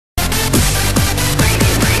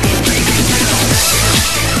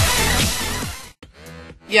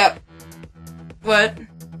Yep. What?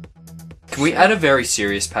 Can we add a very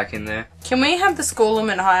serious pack in there? Can we have the score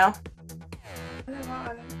limit higher?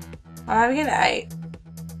 I'm having it at 8.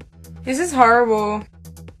 This is horrible.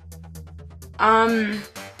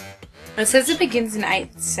 It says it begins in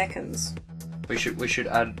 8 seconds. We should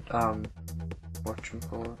add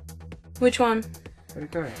whatchamacallit. Which one? Where'd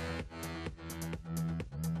it go?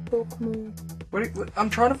 Oh, come on. I'm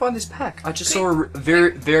trying to find this pack. I just saw a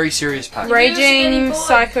very serious pack. Raging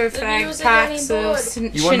psychophag packs of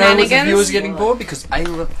You want to know if the viewers shenanigans. are getting bored? Because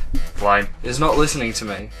Ayla Flame is not listening to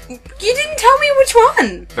me. You didn't tell me which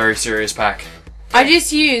one! Very serious pack. I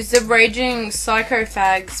just used the Raging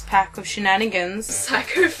Psychophags pack of shenanigans.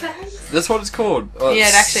 Psychophag? That's what it's called. Yeah,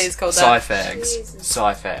 it actually is called that. Sci-fags.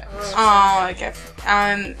 Sci-fags. Oh, okay.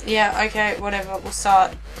 Yeah, okay, whatever, we'll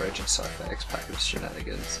start. Raging Sci-fags pack of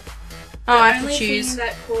shenanigans. Oh, I have The to only choose. thing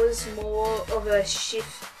that caused more of a shit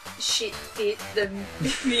fit than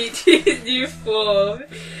the new form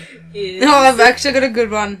is... No, I've actually got a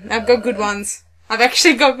good one. I've got good ones. I've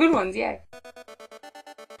actually got good ones, yeah.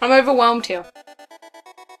 I'm overwhelmed here.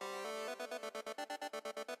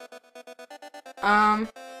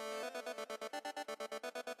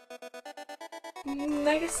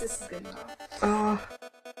 I guess this is good enough.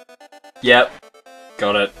 Yep.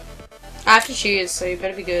 Got it. I have to choose, so you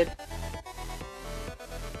better be good.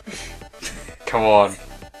 Come on.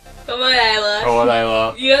 Come on, Ayla. Come on,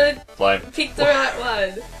 Ayla. You gotta Flame. pick the right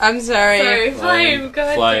one. I'm sorry. Sorry, Flame,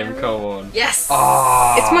 go Flame, ahead. come on. Yes!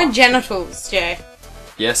 Ah. It's my genitals, Jay.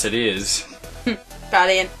 Yes, it is.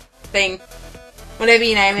 Guardian. Thing. Whatever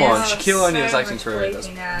your name Come on, is. Shaquille O'Neal's so acting much for it.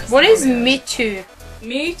 bleeping ass. What is Mewtwo?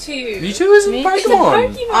 Mewtwo? Mewtwo. is in Me-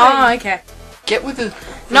 Pokemon. Oh, okay. Get with the...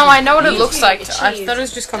 No, I know what it Mewtwo looks like. I achieved thought it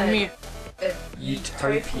was just called Mew. A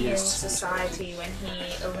Utopian utopian society when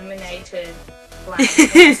he eliminated black.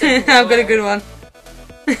 I've got a good one.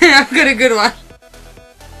 I've got a good one.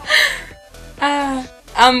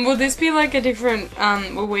 Will this be like a different,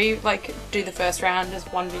 will we like do the first round as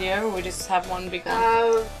one video, or we just have one big one?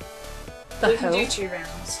 The We can hell? do 2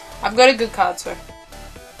 rounds. I've got a good card, so.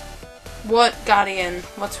 What, Guardian?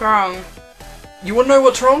 What's wrong? You wanna know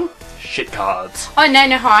what's wrong? Shit cards. Oh, no,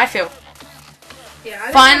 know how I feel. Yeah, I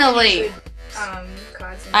don't Finally! have any good,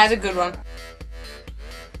 cards in I have a this good one.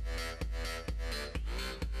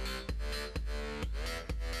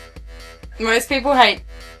 Most people hate.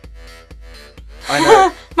 I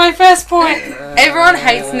know. My first point. Everyone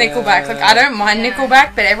hates Nickelback. Like, I don't mind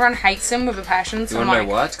Nickelback, but everyone hates them with a passion. So You I'm wanna like,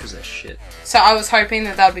 know why? It's because they're shit. so I was hoping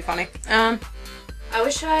that would be funny. I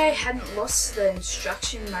wish I hadn't lost the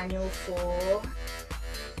instruction manual for...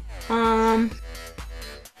 I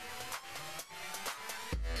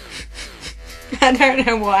don't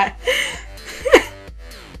know why.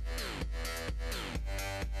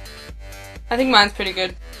 I think mine's pretty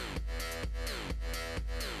good.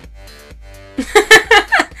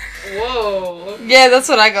 Whoa. Yeah, that's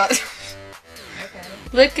what I got. Okay.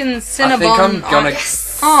 Lickin' I Cinnabon. think I'm gonna...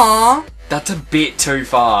 Aww. That's a bit too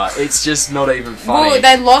far. It's just not even funny. Well,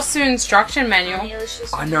 they lost their instruction manual.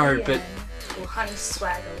 HoneyLicious I know, Guardian. but- Or Honey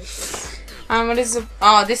Swaggerlicious. What is the...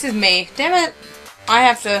 Oh, this is me. Damn it. I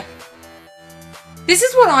have to... This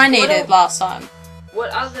is what I needed last time.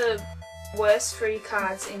 What are the worst free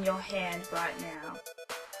cards in your hand right now?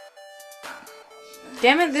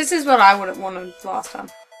 Damn it, this is what I would have wanted last time.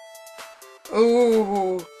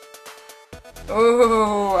 Ooh.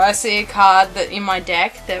 Ooh, I see a card that in my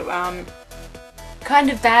deck that, kind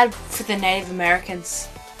of bad for the Native Americans.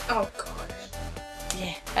 Oh god.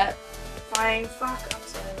 Yeah. Fine, fuck, I'm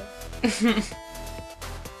sorry.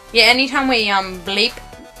 Yeah, anytime we, bleep...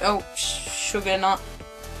 Oh, sugar nut.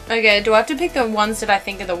 Okay, do I have to pick the ones that I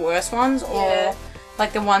think are the worst ones, or, Yeah.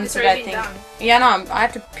 like, the ones It's that I already think... done. Yeah, no, I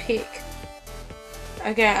have to pick.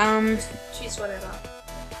 Okay, Choose whatever.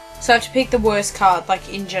 so I have to pick the worst card,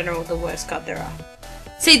 like, in general, the worst card there are.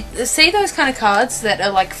 See those kind of cards that are,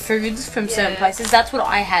 like, foods from certain Yeah. places? That's what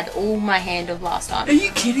I had all my hand of last time. Are you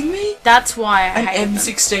kidding me? That's why I An hated them.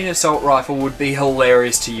 M16 assault rifle would be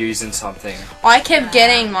hilarious to use in something. I kept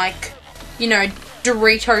getting, like, you know,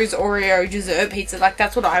 Doritos Oreo dessert pizza. Like,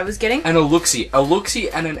 that's what I was getting. And a Luxie. A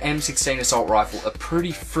Luxie and an M16 assault rifle are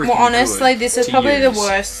pretty freaking Well, honestly, good this is to probably the use.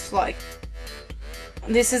 worst, like...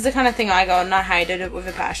 This is the kind of thing I got, and I hated it with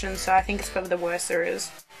a passion, so I think it's probably the worst there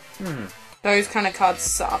is. Those kind of cards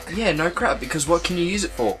suck. Yeah, no crap, because what can you use it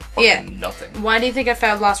for? Yeah. Fucking nothing. Why do you think I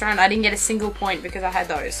failed last round? I didn't get a single point because I had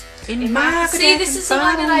those. In my See, this is the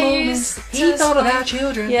one that I used. He to thought of swipe. our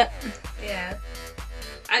children. Yep. Yeah.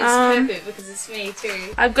 And it's perfect because it's me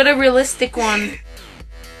too. I've got a realistic one.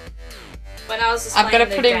 When I was I've got a explaining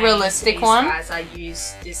the pretty game realistic to these one. guys, I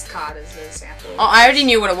used this card as a sample. Oh, I already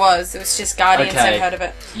knew what it was. It was just Guardians. Okay. I've heard of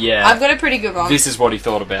it. Yeah. I've got a pretty good one. This is what he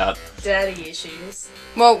thought about. Daddy issues.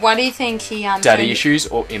 Well, why do you think he Daddy turned- issues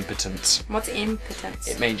or impotence. What's impotence?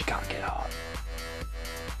 It means you can't get hard.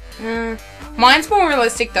 Mine's more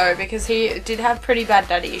realistic though because he did have pretty bad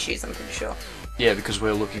daddy issues. I'm pretty sure. Yeah, because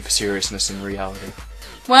we're looking for seriousness in reality.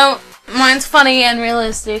 Well, mine's funny and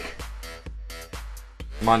realistic.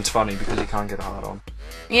 Mine's funny because he can't get hard on.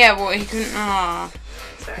 Yeah, well, he couldn't. Oh.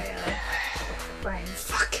 Sorry, brain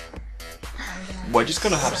fuck. We're just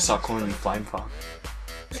gonna have to start calling you Flame Fuck.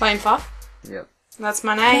 Flame fuck. Yep. That's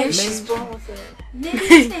my name. She's born with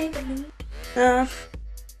it.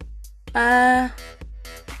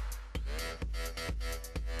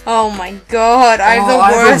 Oh my god, I have the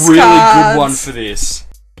I have worst a really cards. good one for this.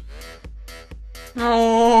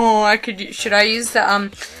 Oh, I could. Should I use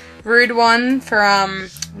the rude one for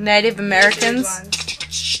Native Americans?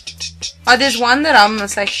 Oh, there's one that I'm gonna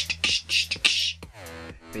say.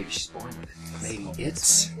 Maybe she's born with it. Maybe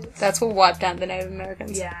it's. That's what wiped out the Native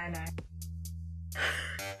Americans. Yeah, I know.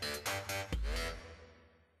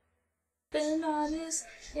 Bananas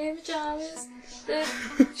in pajamas, they're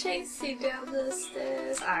chasing down the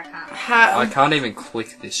stairs. I can't. I can't even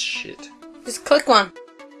click this shit. Just click one.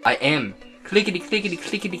 I am. Clickety, clickety,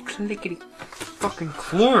 clickety, clickety. Fucking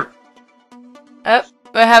clunk. Oh,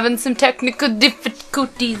 we're having some technical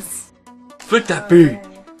difficulties. Flick that B.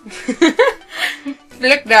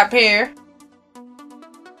 Flick that here.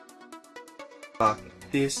 Fuck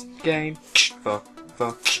this game.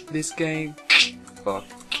 Fuck this game. Fuck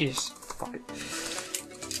this. Fuck it.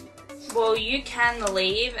 Well, you can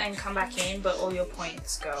leave and come back in, but all your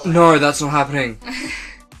points go away. No, that's not happening.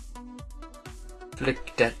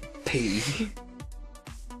 Flick that P.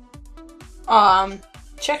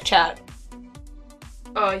 Check chat.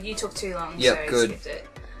 Oh, you took too long, Yep, so good. skipped it.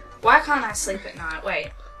 Why can't I sleep at night?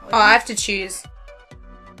 Wait. Oh, I have to choose.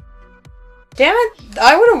 Damn it,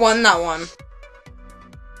 I would have won that one.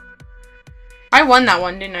 I won that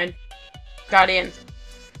one, didn't I? Guardian.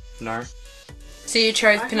 No. So you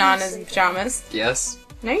chose I can't bananas see and pajamas? Yes.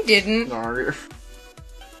 No, you didn't. No.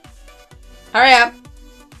 Hurry up.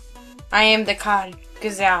 I am the card.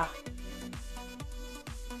 Gazelle.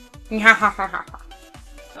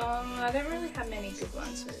 I don't really have many good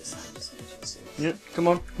ones for this. I'm just interested. Yep. Come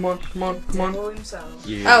on. Come on. Come on. Come on. Devil himself.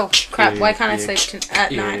 Yeah. Oh, crap. Why can't I yeah, sleep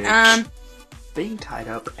at yeah. night? Being tied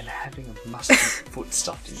up and having a musky foot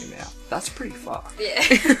stuffed in your mouth. That's pretty far.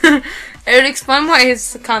 Yeah. It would explain why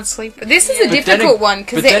he can't sleep. This is a But then difficult ag- one,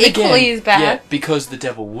 because but they're then equally again- as bad. Yeah, because the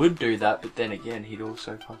devil would do that, but then again, he'd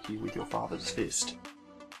also fuck you with your father's fist.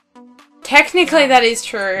 Technically, that is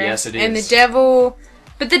true. Yes, it And the is. devil...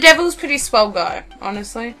 But the devil's pretty swell guy,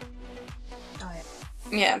 honestly. Oh,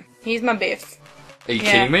 Yeah, he's my biff. Are you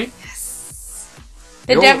Yeah. kidding me?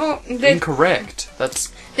 The You're devil... Incorrect.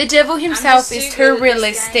 That's The devil I'm himself just is too too good at this game.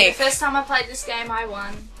 realistic. The first time I played this game, I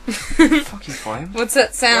won. fucking flame. What's that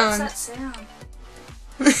What's sound? that sound?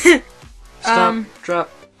 Stop, drop,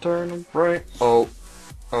 turn, right. Oh. I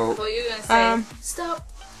thought you were going to say, stop.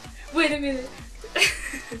 Wait a minute.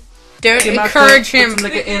 Don't Get my encourage foot, him. put some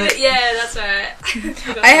liquor in it. Yeah, that's right.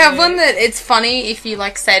 I have one that it's funny if you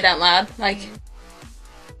like say it out loud. Like,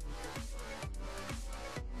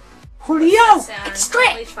 Julio, Sound. extract.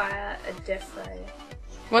 Only fire a death ray.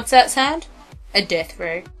 What's that sound? A death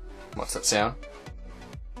ray. What's that sound?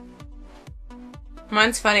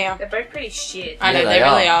 Mine's funnier. They're both pretty shit. I know, Yeah, they they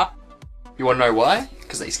really are. are. You want to know why?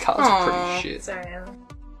 Because these cards are Aw. pretty shit. Sorry, Ellen.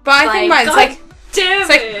 But I think mine's God like, damn it's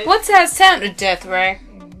like, it. what's that sound? A death ray.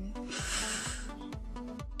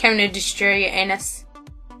 Coming to destroy your anus.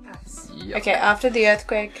 Pass. Yep. Okay, after the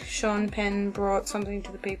earthquake, Sean Penn brought something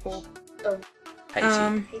to the people. Oh, Hate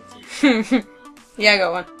you. hate you. Yeah, I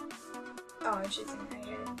got one. Oh, I'm choosing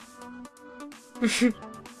okay. I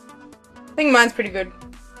think mine's pretty good.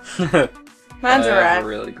 Mine's I have alright. a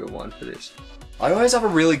really good one for this. I always have a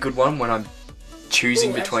really good one when I'm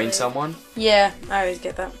choosing Ooh, between actually. someone. Yeah, I always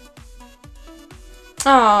get that.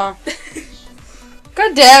 Oh,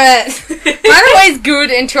 god damn it! Mine always good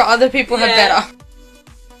until other people have Yeah. better.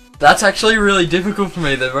 That's actually really difficult for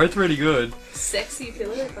me. They're both really good. Sexy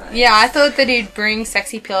pillow fight. Yeah, I thought that he'd bring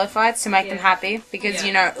sexy pillow fights to make them Yeah. happy because Yeah.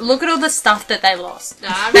 you know, look at all the stuff that they lost. Nah,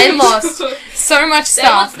 I'm They really lost sure. so much They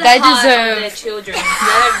stuff. lost the They heart of their deserve. children.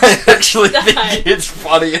 I actually think died. it's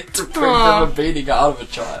funnier to bring Aw. them a beating out of a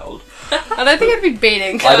child. I don't think I'd be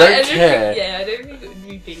beating. I don't care. Yeah, I don't think it would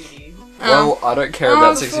be beating you. Well, I don't care Oh,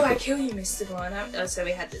 about sexy Before I people. kill you, Mr. Glenn. Oh, so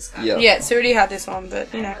we had this guy. Yeah. Yeah, so already had this one,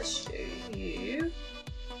 but you know. I'll show you.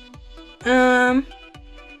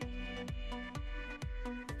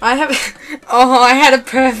 I have. Oh, I had a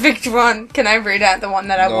perfect one. Can I read out the one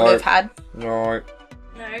that I would have had? No.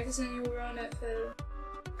 No, because then you were on it for...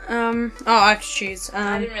 Oh, I have to choose.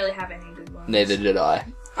 I didn't really have any good ones. Neither did I.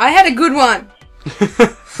 I had a good one.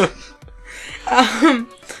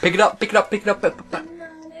 Pick it up, pick it up, pick it up.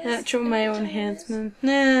 Natural male enhancement.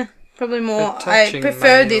 Nah, probably more. I Touching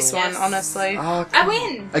prefer male. this one, Yes. honestly. Oh, I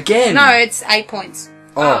win! again? No, it's 8 points.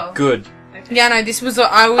 Oh, Oh. good. Okay. Yeah, no, this was.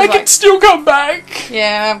 I was I like. can still come back!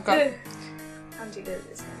 Yeah, I've got. I'm too good at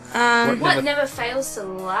this now. What? What never fails to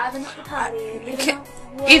liven up the party?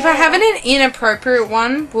 If I have an inappropriate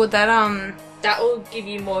one, would that That will give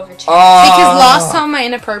you more of a chance. Oh, Because last time my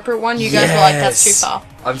inappropriate one, you guys were like, that's too yes. far.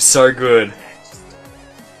 I'm so good.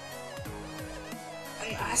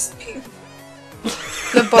 Nice pick.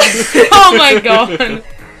 The bottom. Oh my god.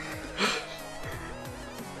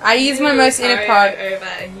 I use my most inappropriate. over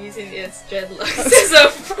and using its dreadlocks as a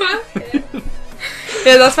fucking.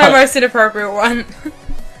 Yeah, that's my most inappropriate one.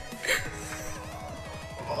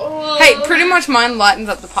 Oh. Hey, pretty much mine lightens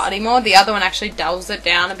up the party more. The other one actually dulls it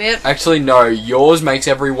down a bit. Actually, no. Yours makes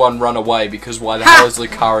everyone run away because why the hell is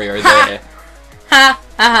Lucario there? Ha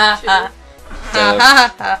ha ha ha. Ha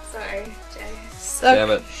ha ha. Sorry, Jay. So, Damn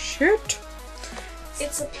it. Shoot.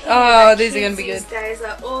 It's a pity Oh, that these are kids gonna be these days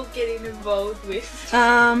are all getting involved with.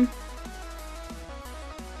 I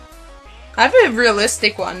have a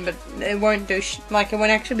realistic one, but it won't do like it won't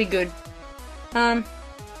actually be good.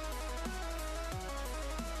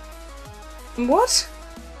 What?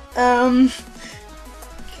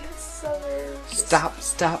 Stop.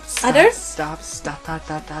 I don't- Stop.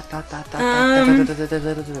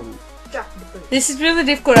 This is really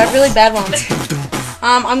difficult. I have really bad ones.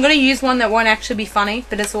 I'm gonna use one that won't actually be funny,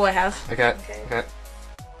 but that's all I have. Okay.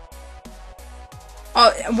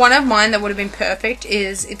 Oh, one of mine that would have been perfect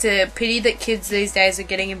is it's a pity that kids these days are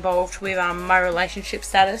getting involved with my relationship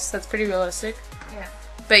status. That's pretty realistic. Yeah.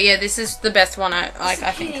 But yeah, this is the best one I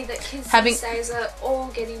pity think. that kids Having- these days are all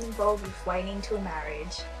getting involved with waiting till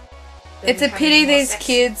marriage. It's a pity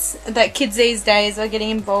kids these days are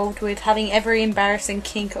getting involved with having every embarrassing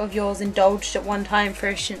kink of yours indulged at one time for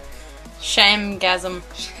a shamegasm.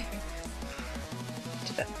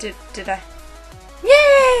 Did I?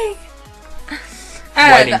 Yay!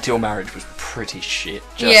 Waiting till marriage was pretty shit.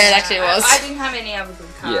 Just, Yeah, it actually was. I didn't have any other good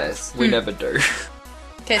cards. Yes, we never do.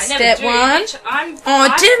 Okay, I step never do, one. bitch. I'm Oh,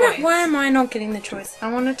 5 damn it! points. Why am I not getting the choice?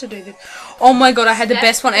 I wanted to do this. Oh my god, I had the Step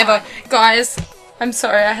best one ever. one. Guys, I'm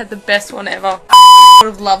sorry, I had the best one ever. Would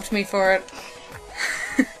have loved me for it.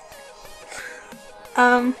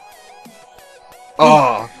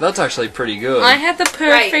 Oh, that's actually pretty good. I had the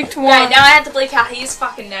perfect one. Right, now I have to bleep out his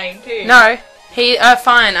fucking name too. No,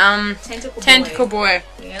 fine. Tentacle Boy.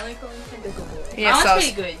 We only call him Tentacle Boy. Yes, Oh, I that's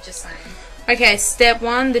was- pretty good, just saying. Okay, step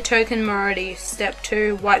 1, the token morality. Step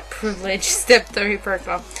 2, white privilege. Step 3,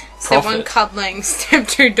 profile. Step 1, Profit. cuddling. Step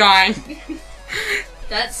 2, dying.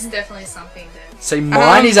 That's definitely something that... See,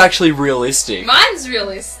 mine is actually realistic. Mine's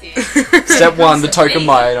realistic. Step 1, the That's token me.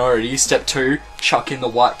 minority. Step 2, chuck in the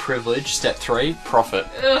white privilege. Step 3, profit.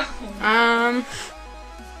 Ugh. I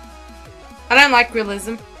don't like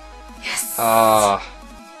realism. Yes.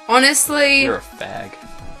 Honestly, You're a fag.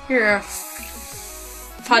 you're a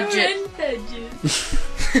fudget.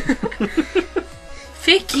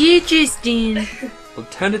 Fuck you, Justin.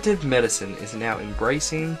 Alternative medicine is now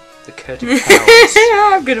embracing the curtain powers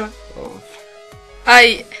Oh, good one. of... Are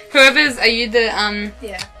you the,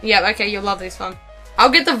 Yeah. yeah, okay, you'll love this one. I'll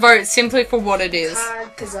get the vote simply for what it is.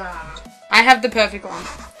 Card Kazaa. I have the perfect one.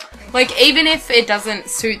 Like, even if it doesn't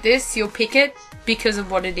suit this, you'll pick it because of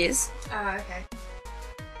what it is. Okay.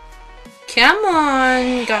 Come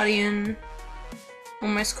on, Guardian.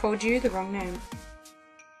 Almost called you the wrong name.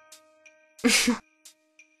 I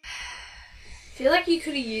feel like you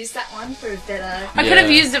could have used that one for a better... I could have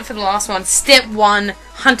used it for the last one. Step 1,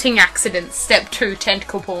 hunting accidents. Step 2,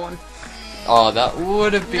 tentacle porn. Oh, that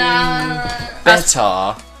would have been Nah.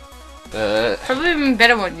 better. Probably even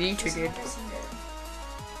better what you two did.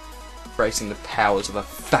 Embracing the powers of a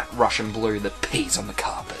fat Russian blue that pees on the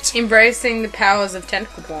carpet. Embracing the powers of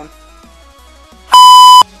tentacle porn.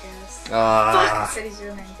 Fuck, I said his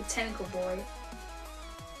real name. The Tentacle Boy.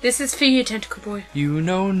 This is for you, tentacle boy. You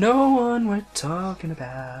know no one we're talking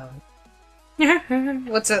about.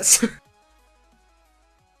 What's this?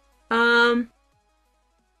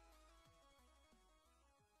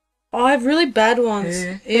 Oh, I have really bad ones.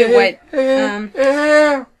 Ew, wait.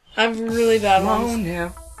 I have really bad ones.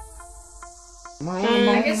 now.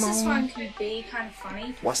 I guess this one could be kind of funny. If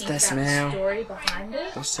you What's think that about smell? The story behind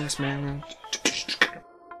it. What's that smell?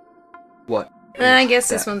 What? I guess is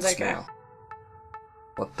this that one's okay. smell?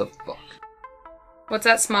 What the fuck? What's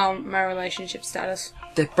that smile my relationship status?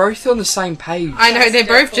 They're both on the same page. I know, they're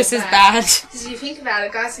both just as bad. Because you think about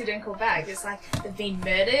it, guys who don't call back, it's like they've been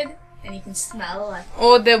murdered and you can smell like...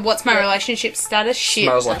 Or the what's my relationship status? Shit.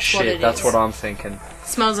 Smells like that's shit. what it That's is. what I'm thinking.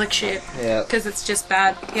 Smells like shit. Yeah. Because it's just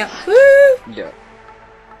bad. Yep. Woo! Yeah.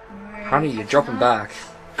 Honey, you're dropping back.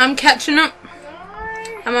 I'm catching up.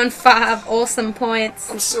 I'm on 5 awesome points.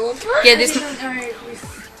 I'm still on 3. Yeah, I this... don't know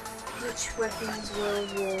which weapons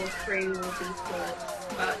World War 3 will be fought,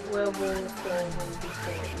 but World War 4 will be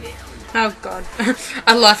fought with. Oh god.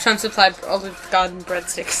 A lifetime supply of Olive Garden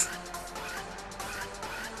breadsticks.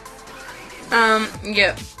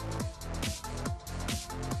 Yeah.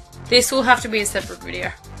 This will have to be a separate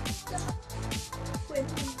video.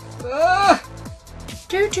 Ah!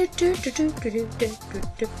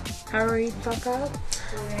 Hurry, fuck up.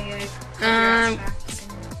 We're gonna go tracks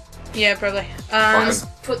and Yeah, probably.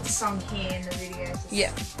 just put the song here in the video. Just,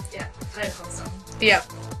 Yeah. Yeah, play the whole song. Yeah.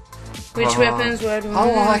 Which weapons word war?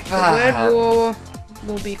 I like that. Word war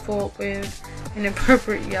will be fought with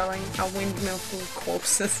inappropriate yelling, a windmill full of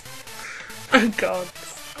corpses. Oh god.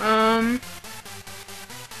 I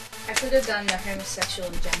could have done the homosexual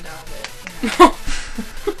agenda of it. You know.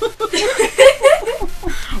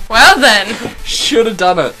 Well then. Should have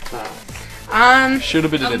done it. Should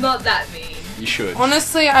have been I'm in. not that mean. You should.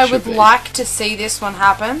 Honestly, I Should would be. like to see this one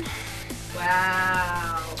happen.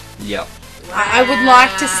 Wow. Yep. I would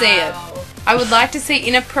like to see it. I would like to see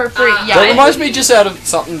inappropriate That yelling. reminds me just out of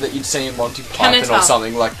something that you'd see in Monty Python Canada. or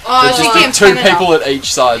something. Like, I there's was just thinking the two of Canada. people at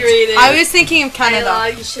each side. I was thinking of Canada.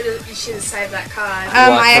 Ayla, you should have saved that card. Black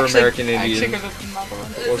I for actually, American I Indian. actually got the mother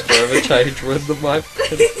one. Was forever changed when the mic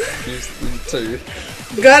used them too.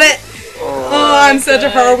 Got it. Oh, I'm such a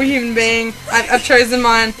God. horrible human being. I've chosen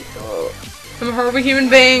mine. I'm a horrible human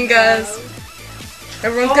being, guys.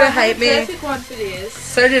 Everyone's gonna hate me. Perfect one for this.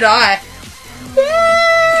 So did I.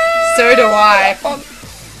 So do I.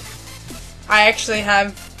 I actually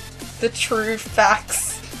have the true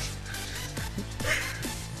facts.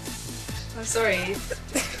 I'm sorry.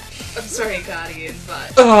 I'm sorry, Guardian,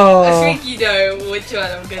 but Oh, I think you know which one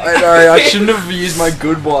I'm gonna I know, I shouldn't have used my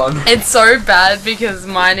good one. It's so bad because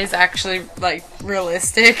mine is actually, like,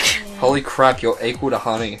 realistic. Holy crap, you're equal to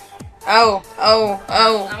Honey. Oh.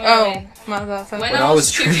 Alright. Motherfucker. When When I was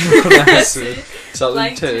tripping on acid, something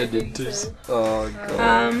Like turned to into... into- Oh,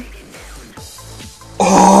 God. Um,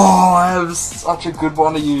 I have such a good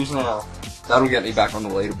one to use now. That'll get me back on the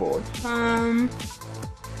leaderboard.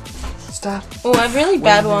 Stop. Oh, I have really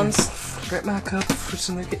bad ones. Grab my cup, put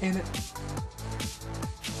some liquor in it.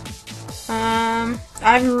 I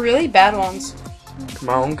have really bad ones. Come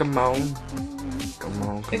on, come on. Come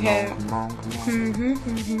on, come Okay. on, come on,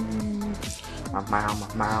 come on. My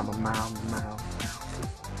mouth.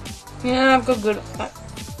 Yeah, I've got good.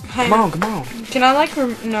 Hey, Come on, come on. can I like?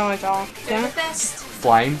 No, I don't. They're Yeah. the best.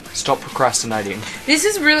 Flame, stop procrastinating. This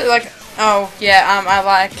is really like. Oh yeah. I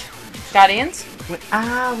like Guardians. When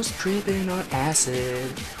I was tripping on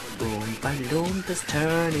acid, boom, balloon just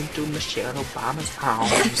turned into Michelle Obama's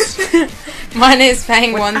palms. Mine is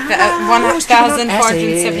paying When I was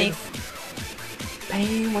 1,470.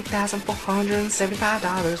 Paying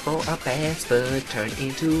 $1,475 for a best bud turned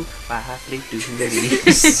into 5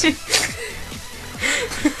 duties.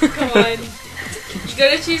 Come on. You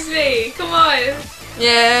gotta choose me. Come on.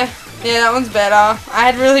 Yeah, that one's better. I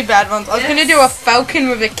had really bad ones. I was gonna do a falcon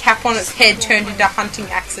with a cap on its head turned into a hunting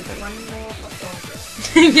accident.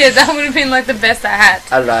 Yeah, that would have been like the best I had.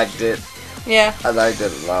 I liked it. Yeah. I liked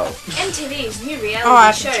it a lot. MTV's new Oh, I reality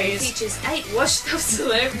have to show choose. features 8 washed-up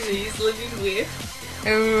celebrities living with.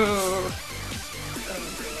 Ooh.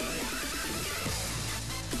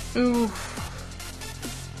 Ooh.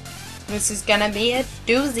 This is gonna be a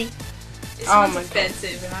doozy. This Oh one's my God.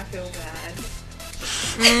 offensive and I feel bad.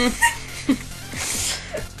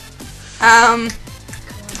 Mm.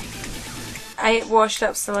 8 washed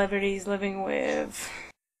up celebrities living with.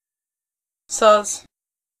 Soz.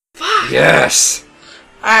 Yes!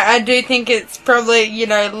 I do think it's probably,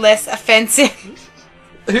 less offensive.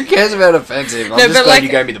 Who cares about offensive? I'm No, just but glad like- you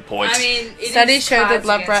gave me the points. I mean, it Studies is show that Cards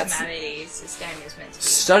lab Against rats- Humanities. This game is meant to be.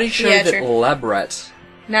 Studies show Yeah, that true. lab rats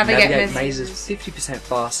Navigate navigate mazes. mazes 50%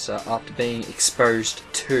 faster after being exposed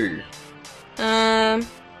to.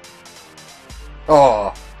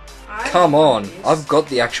 Oh, I come don't on. know this. I've got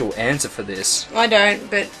the actual answer for this. I don't,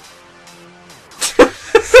 but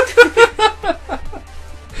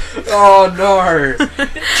Oh no!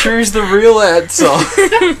 Choose the real answer.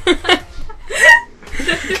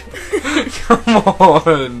 Come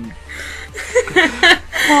on.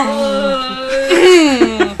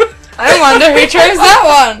 I wonder who chose that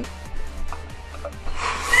one.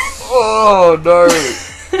 Oh, Oh no!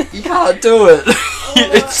 You can't do it.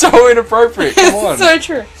 It's so inappropriate. Come on. It's so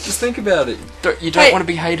true. Just think about it. You don't want to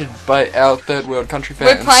be hated by our third world country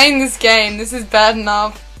fans. We're playing this game. This is bad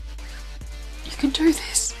enough. You can do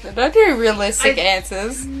this. Don't do realistic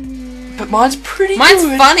answers. But mine's pretty Mine's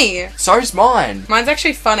good. funny. So's mine. Mine's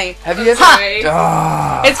actually funny. Have you ever? Sorry.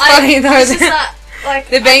 Ah. It's funny though. It's just that, like,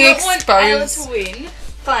 They're being I don't want Ayla exposed. to win.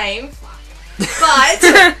 Flame.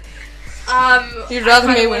 But, You'd rather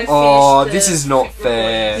I me kinda win. wanna Oh, finish this the is not recording.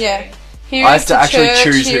 fair. Yeah. Here I is have to the actually church,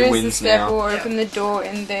 choose who here is wins the step, now. We'll open the door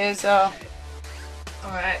and there's a...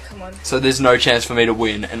 Alright, come on. So there's no chance for me to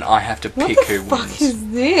win, and I have to What pick the who fuck wins.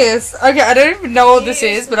 is this? Okay, I don't even know what this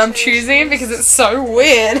is, but I'm choosing it because it's so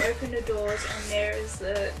weird. Open the doors and there is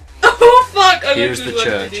the... Oh fuck! I Here's looked the at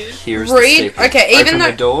what church. it is. Here's Read- the secret. okay, even Open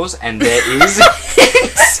though- the doors, and there is.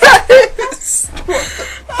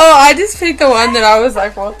 Oh, I just picked the one that I was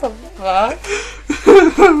like, what the fuck?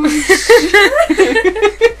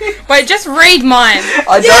 Wait, just read mine.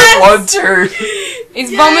 I don't want to.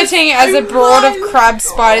 He's vomiting as a brood of crab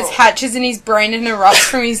spiders hatches in his brain and erupts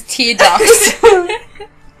from his tear ducts.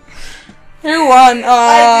 Who won?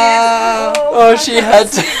 Oh, she had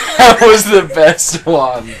to. That was the best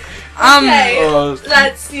one. Okay, Oh.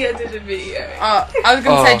 that's the end of the video. I was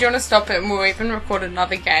gonna say, Oh. do you want to stop it and we'll even record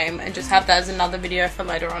another game and just have that as another video for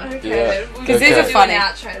later on? Okay, Yeah. then. We'll 'Cause these are do funny. an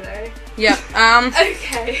outro though. Yep.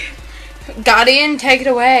 Okay. Guardian, take it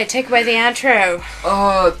away. Take away the outro.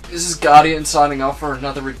 Oh, this is Guardian signing off for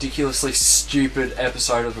another ridiculously stupid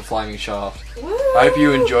episode of The Flaming Shaft. Woo. I hope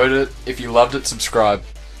you enjoyed it. If you loved it, subscribe.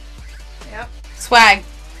 Yep. Swag.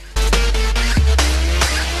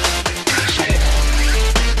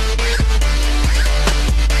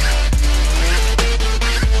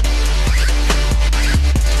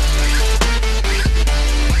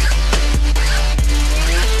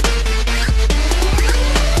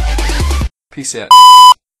 Peace out.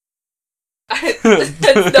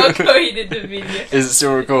 That's not going in the video. Is it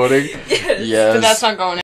still recording? Yes. Yes. But that's not going